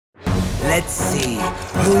Let's see,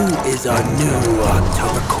 who is our new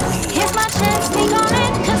October Queen? Here's my chance, take on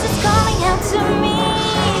it, 'cause it's calling out to me.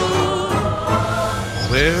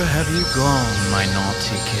 Where have you gone, my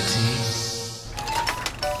naughty kitty?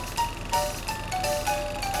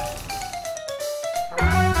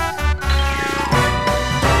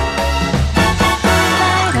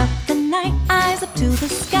 Light up the night, eyes up to the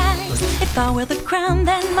skies. If I wear the crown,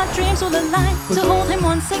 then my dreams will align. To hold him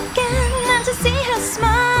once again and to see her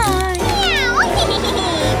smile.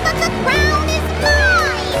 But the crown is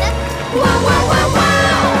mine! Wow, wow, wow,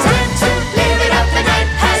 wow! Time to live it up, the night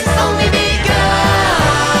has only begun.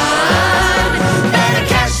 Better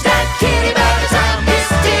catch that kitty by the time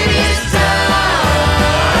mysterious time.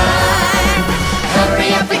 Hurry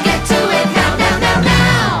up and get to it now, now, now,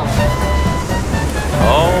 now!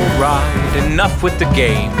 All right, enough with the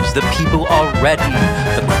games. The people are ready.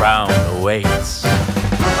 The crown awaits. The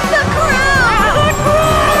crown! The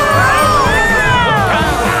crown!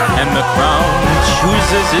 And the crown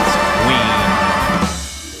chooses its queen.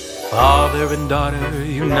 Father and daughter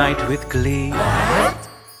unite with glee.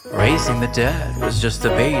 Raising the dead was just a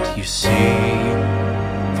bait, you see.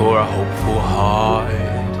 For a hopeful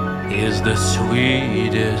heart is the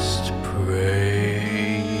sweetest